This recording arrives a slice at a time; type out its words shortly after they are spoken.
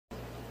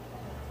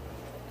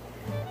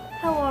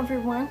Hello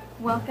everyone,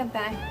 welcome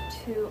back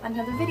to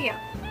another video.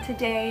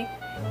 Today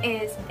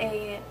is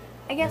I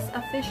guess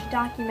a fish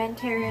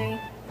documentary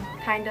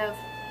kind of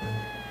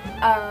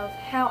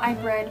how I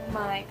bred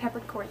my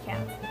peppered cory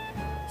cats.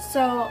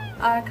 So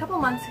a couple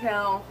months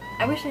ago,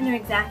 I wish I knew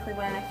exactly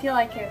when, I feel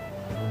like it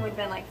would have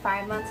been like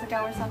 5 months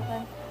ago or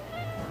something,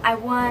 I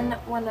won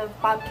one of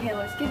Bob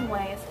Kaler's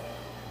giveaways,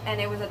 and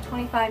it was a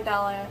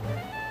 $25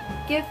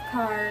 gift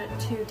card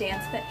to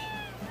Dan's Fish.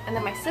 And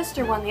then my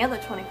sister won the other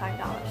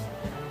 $25.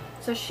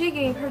 So she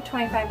gave her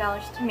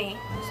 $25 to me,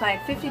 so I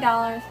had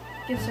 $50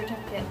 gift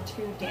certificate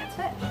to Dan's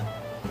Fish.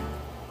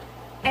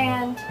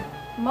 And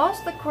most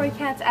of the cory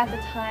cats at the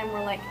time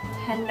were like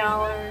 $10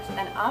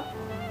 and up,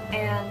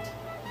 and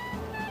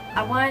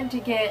I wanted to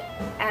get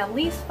at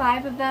least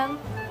 5 of them.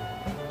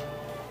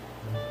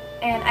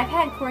 And I've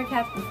had cory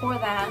cats before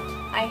that.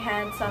 I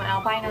had some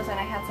albinos and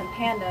I had some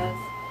pandas,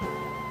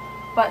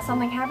 but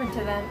something happened to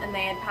them and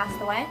they had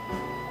passed away.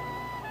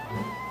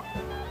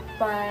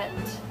 But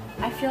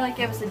I feel like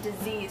it was a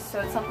disease,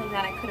 so it's something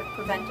that I could have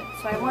prevented.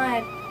 So I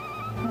wanted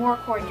more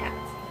cory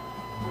cats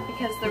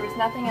because there was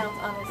nothing else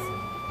on this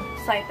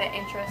site that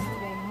interested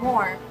me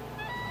more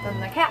than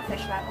the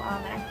catfish that were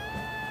on there.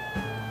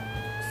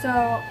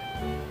 So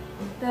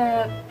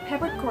the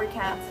peppered cory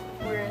cats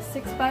were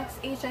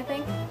 $6 each, I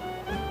think.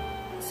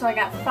 So I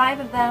got 5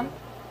 of them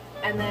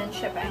and then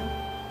shipping.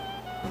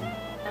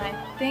 And I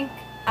think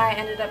I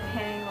ended up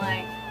paying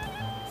like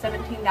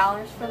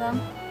 $17 for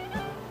them,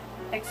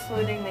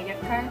 excluding the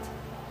gift cards.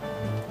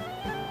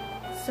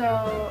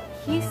 So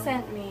he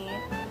sent me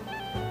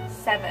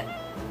 7,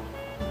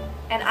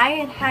 and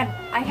I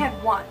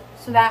had 1,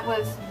 so that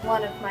was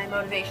one of my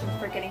motivations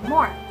for getting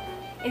more,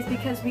 is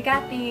because we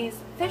got these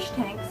fish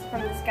tanks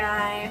from this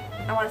guy,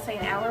 I want to say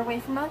an hour away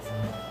from us,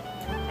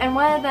 and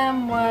one of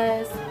them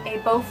was a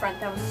bowfront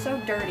that was so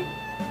dirty,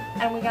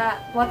 and we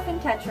got bloodfin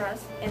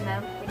tetras in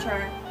them, which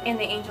are in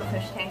the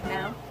angelfish tank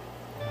now,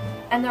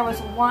 and there was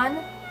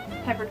 1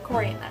 peppered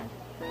cory in there.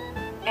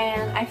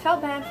 And I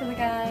felt bad for the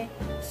guy,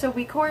 so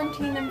we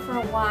quarantined him for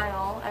a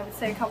while, I would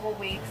say a couple of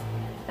weeks,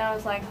 and I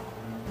was like,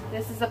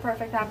 this is the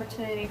perfect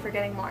opportunity for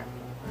getting more.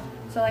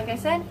 So like I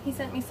said, he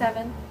sent me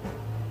 7,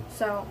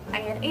 so I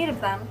had 8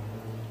 of them,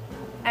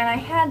 and I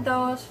had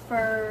those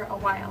for a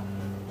while.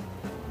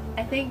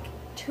 I think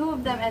 2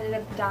 of them ended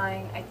up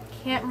dying, I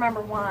can't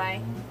remember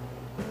why,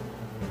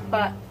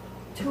 but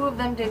 2 of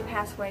them did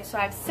pass away, so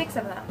I have 6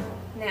 of them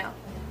now.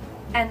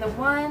 And the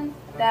one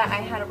that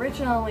I had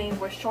originally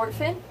was short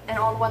fin, and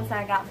all the ones that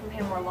I got from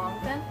him were long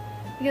fin,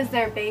 because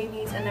they're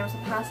babies and there was a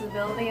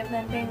possibility of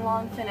them being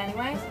long fin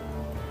anyways.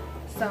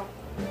 So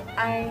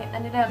I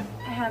ended up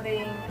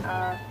having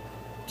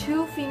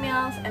 2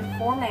 females and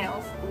 4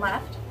 males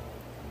left,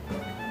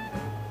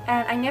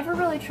 and I never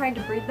really tried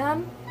to breed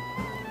them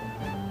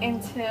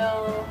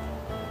until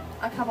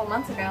a couple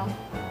months ago,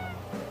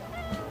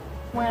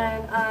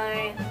 when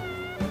I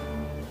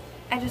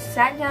just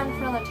sat down in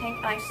front of the tank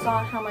and I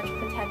saw how much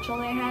potential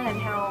they had and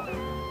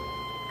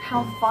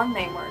how fun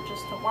they were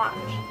just to watch.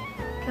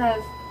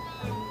 Because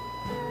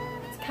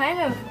it's kind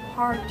of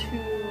hard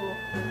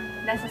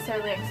to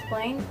necessarily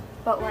explain,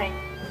 but like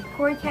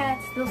cory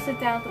cats, they'll sit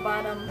down at the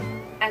bottom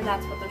and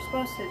that's what they're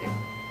supposed to do.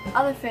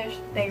 Other fish,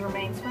 they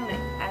remain swimming,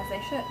 as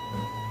they should.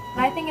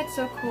 But I think it's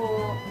so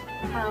cool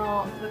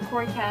how the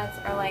cory cats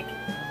are like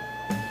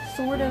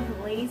sort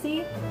of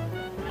lazy,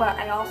 but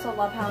I also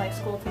love how they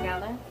school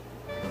together.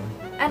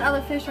 And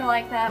other fish are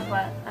like that,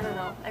 but I don't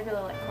know, I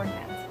really like cory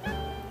cats.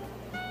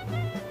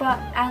 But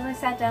as I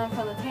sat down in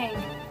front of the tank,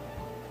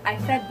 I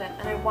fed them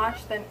and I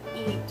watched them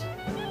eat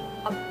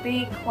a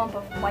big clump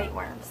of white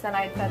worms that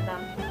I had fed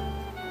them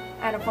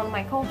out of one of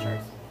my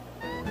cultures.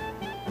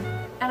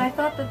 And I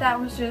thought that that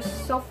was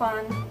just so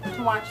fun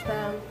to watch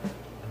them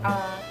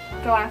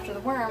go after the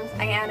worms.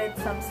 I added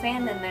some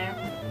sand in there,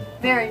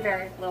 very,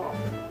 very little,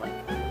 like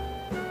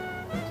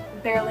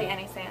barely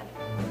any sand.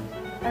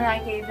 And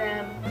I gave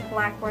them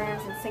black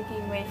worms and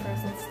sinking wafers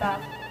and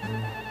stuff.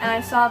 And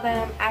I saw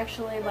them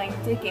actually like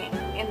digging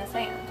in the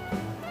sand.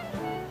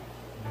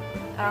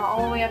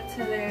 All the way up to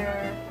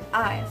their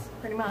eyes,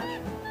 pretty much.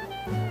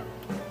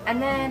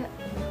 And then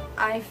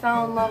I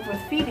fell in love with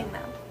feeding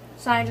them.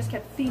 So I just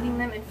kept feeding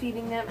them,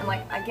 and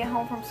like I get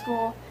home from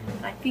school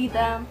and I feed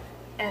them,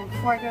 and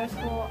before I go to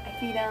school I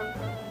feed them.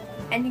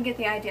 And you get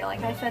the idea,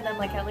 like I fed them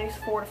like at least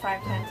 4 to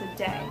 5 times a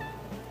day.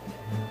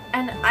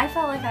 And I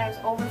felt like I was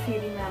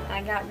overfeeding them and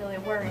I got really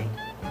worried.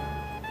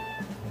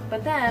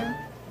 But then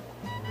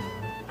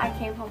I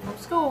came home from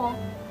school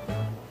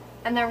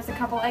and there was a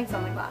couple eggs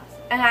on the glass.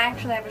 And I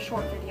actually have a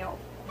short video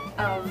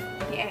of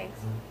the eggs.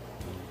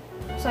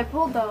 So I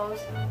pulled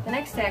those. The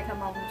next day I come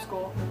home from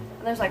school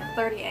and there's like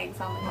 30 eggs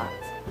on the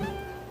glass.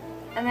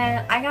 And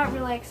then I got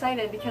really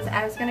excited because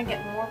I was going to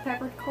get more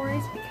peppered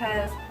corys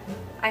because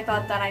I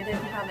thought that I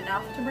didn't have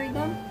enough to breed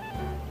them.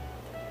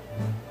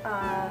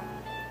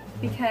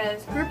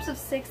 Because groups of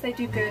 6 they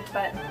do good,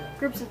 but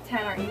groups of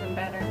 10 are even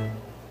better.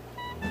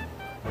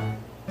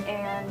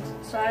 And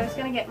so I was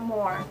going to get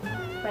more,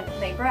 but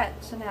they bred,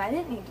 so now I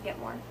didn't need to get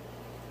more.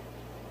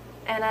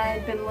 and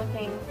I'd been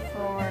looking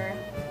for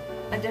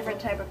a different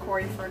type of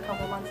Cory for a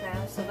couple months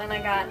now, so then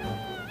I got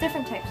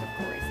different types of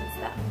Corys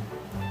instead.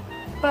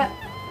 But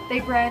they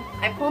bred,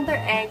 I pulled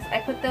their eggs, I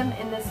put them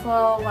in this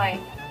little,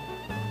 like,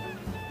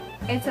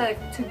 it's a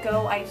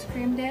to-go ice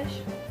cream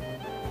dish,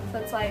 so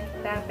it's like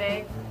that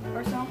big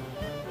or so.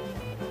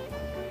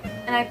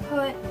 And I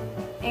put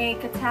a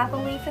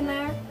catappa leaf in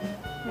there,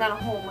 not a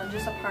whole one,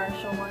 just a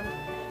partial one.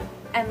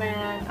 And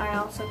then I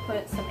also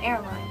put some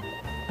airline.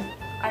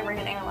 I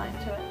ran airline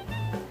to it.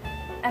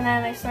 And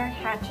then they started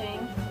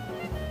hatching.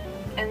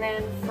 And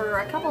then for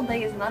a couple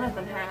days, none of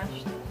them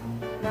hatched.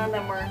 None of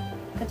them were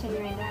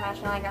continuing to hatch,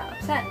 and I got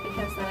upset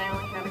because then I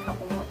only had a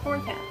couple more Cory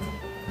cats.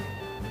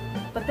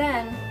 But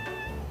then,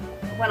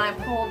 when I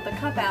pulled the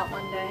cup out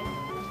one day,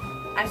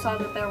 I saw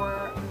that there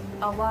were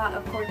a lot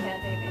of Cory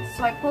cat babies.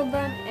 So I pulled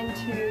them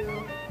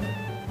into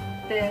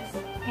this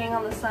hang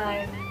on the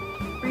side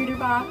breeder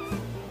box,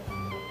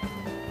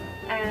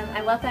 and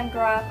I let them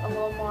grow up a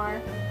little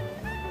more,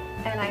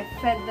 and I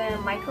fed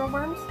them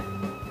microworms.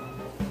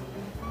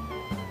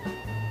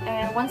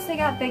 And once they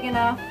got big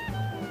enough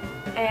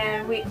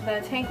and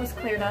the tank was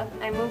cleared up,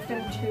 I moved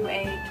them to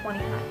a 20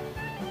 hive.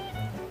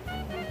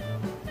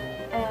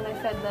 And I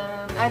fed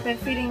them, I've been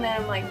feeding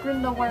them like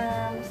grindle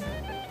worms.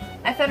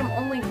 I fed them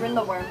only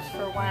grindle worms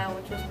for a while,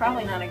 which was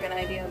probably not a good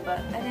idea, but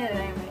I did it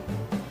anyway.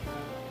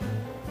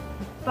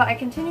 But I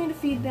continue to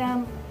feed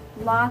them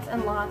lots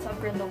and lots of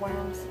grindle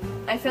worms.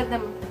 I fed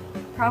them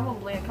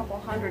probably a couple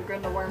hundred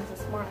grindle worms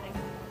this morning.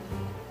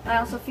 I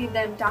also feed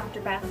them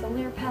Dr.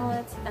 Bacillus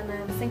pellets and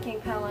then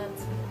sinking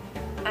pellets,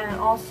 and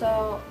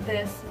also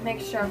this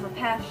mixture of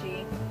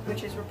Repashy,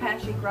 which is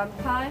Repashy grub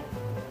pie.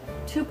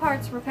 2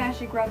 parts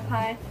Repashy grub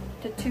pie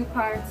to 2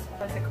 parts,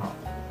 what's it called?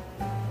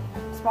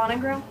 Spawn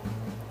and Grill?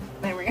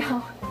 There we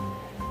go.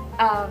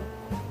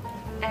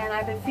 And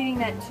I've been feeding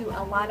that to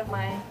a lot of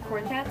my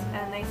Cory cats,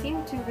 and they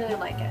seem to really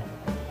like it.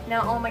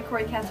 Now all my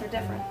Cory cats are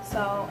different,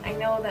 so I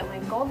know that my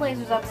gold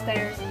lasers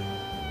upstairs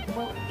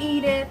will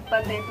eat it,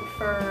 but they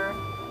prefer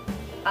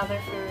other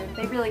food.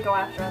 They really go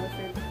after other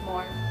food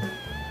more.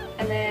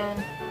 And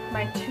then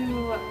my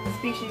 2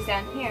 species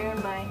down here,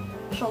 my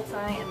Schultzi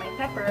and my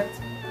Peppers,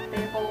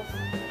 they both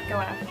go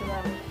after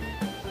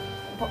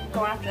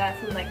that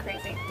food like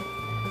crazy.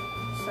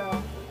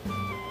 So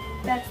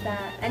that's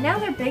that. And now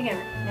they're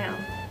bigger now.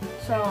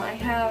 So I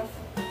have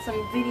some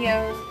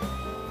videos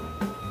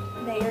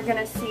that you're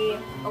gonna see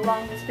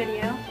along this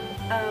video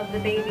of the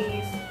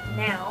babies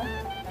now.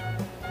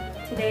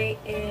 Today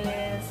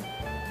is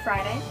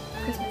Friday,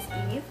 Christmas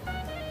Eve.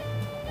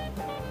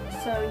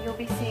 So you'll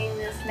be seeing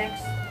this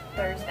next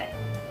Thursday.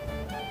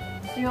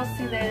 So you'll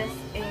see this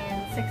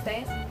in 6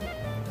 days.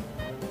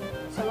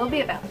 So they'll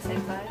be about the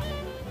same size.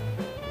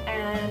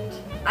 And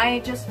I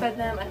just fed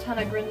them a ton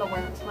of grindle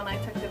worms when I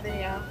took the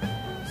video.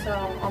 So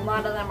a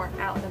lot of them are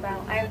out and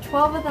about. I have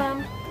 12 of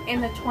them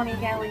in the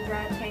 20-gallon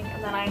dry tank,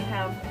 and then I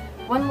have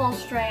one little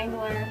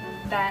strangler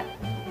that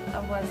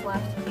was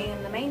left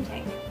in the main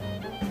tank.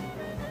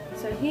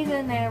 So he's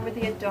in there with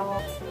the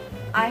adults.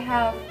 I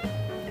have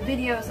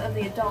videos of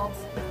the adults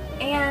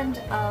and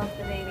of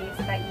the babies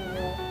that you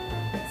will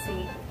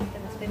see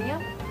in this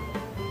video.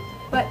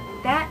 But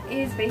that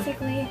is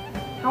basically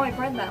how I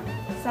bred them.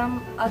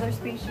 Some other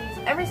species,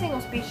 every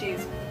single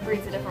species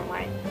breeds a different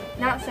way.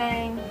 Not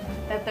saying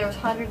that there's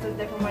hundreds of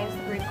different ways to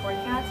breed Cory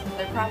cats,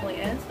 there probably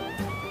is.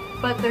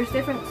 But there's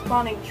different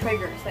spawning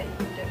triggers that you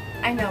can do.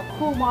 I know,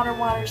 cool water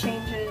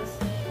changes,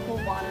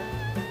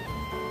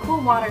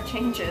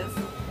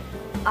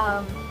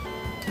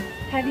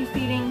 heavy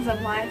feedings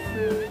of live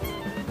foods,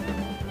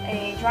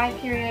 a dry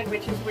period,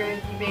 which is where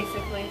you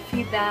basically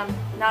feed them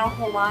not a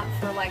whole lot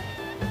for like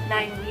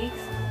 9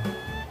 weeks,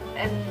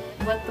 and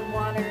let the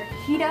water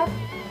heat up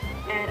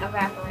and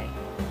evaporate.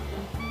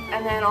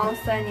 And then all of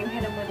a sudden you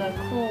hit them with a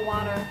cool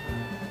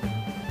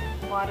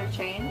water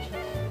change,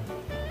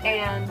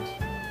 and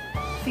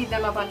feed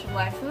them a bunch of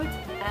live foods,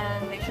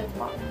 and they should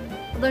spawn.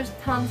 But there's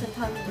tons and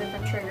tons of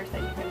different triggers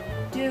that you can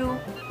do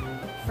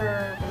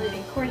for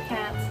breeding Cory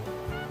cats.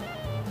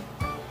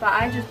 But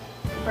I just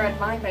bred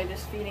mine by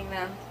just feeding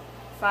them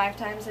 5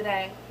 times a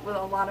day with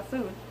a lot of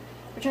food,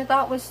 which I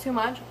thought was too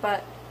much,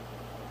 but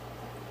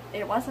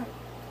it wasn't.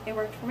 It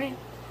worked for me.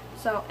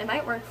 So it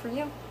might work for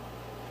you.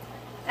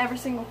 Every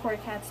single Cory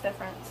cat's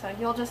different, so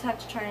you'll just have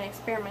to try and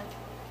experiment.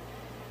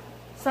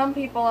 Some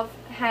people have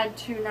had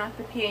to knock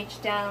the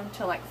pH down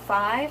to like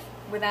 5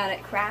 without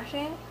it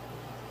crashing,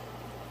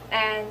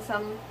 and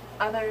some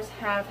others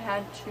have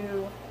had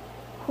to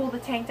cool the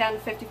tank down to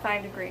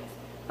 55 degrees.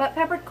 But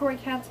peppered Cory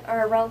cats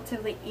are a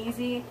relatively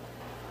easy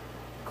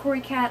Cory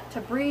cat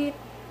to breed,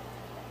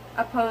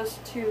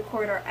 opposed to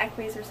Corydora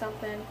eques or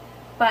something.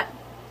 But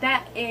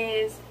that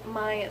is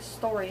my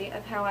story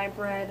of how I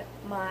bred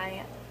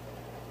my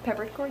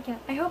peppered Cory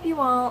cat. I hope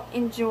you all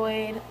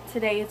enjoyed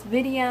today's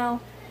video.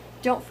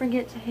 Don't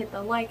forget to hit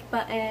the like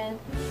button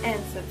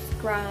and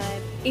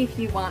subscribe if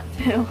you want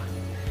to.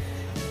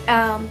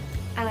 And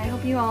I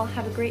hope you all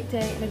have a great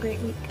day and a great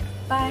week.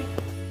 Bye!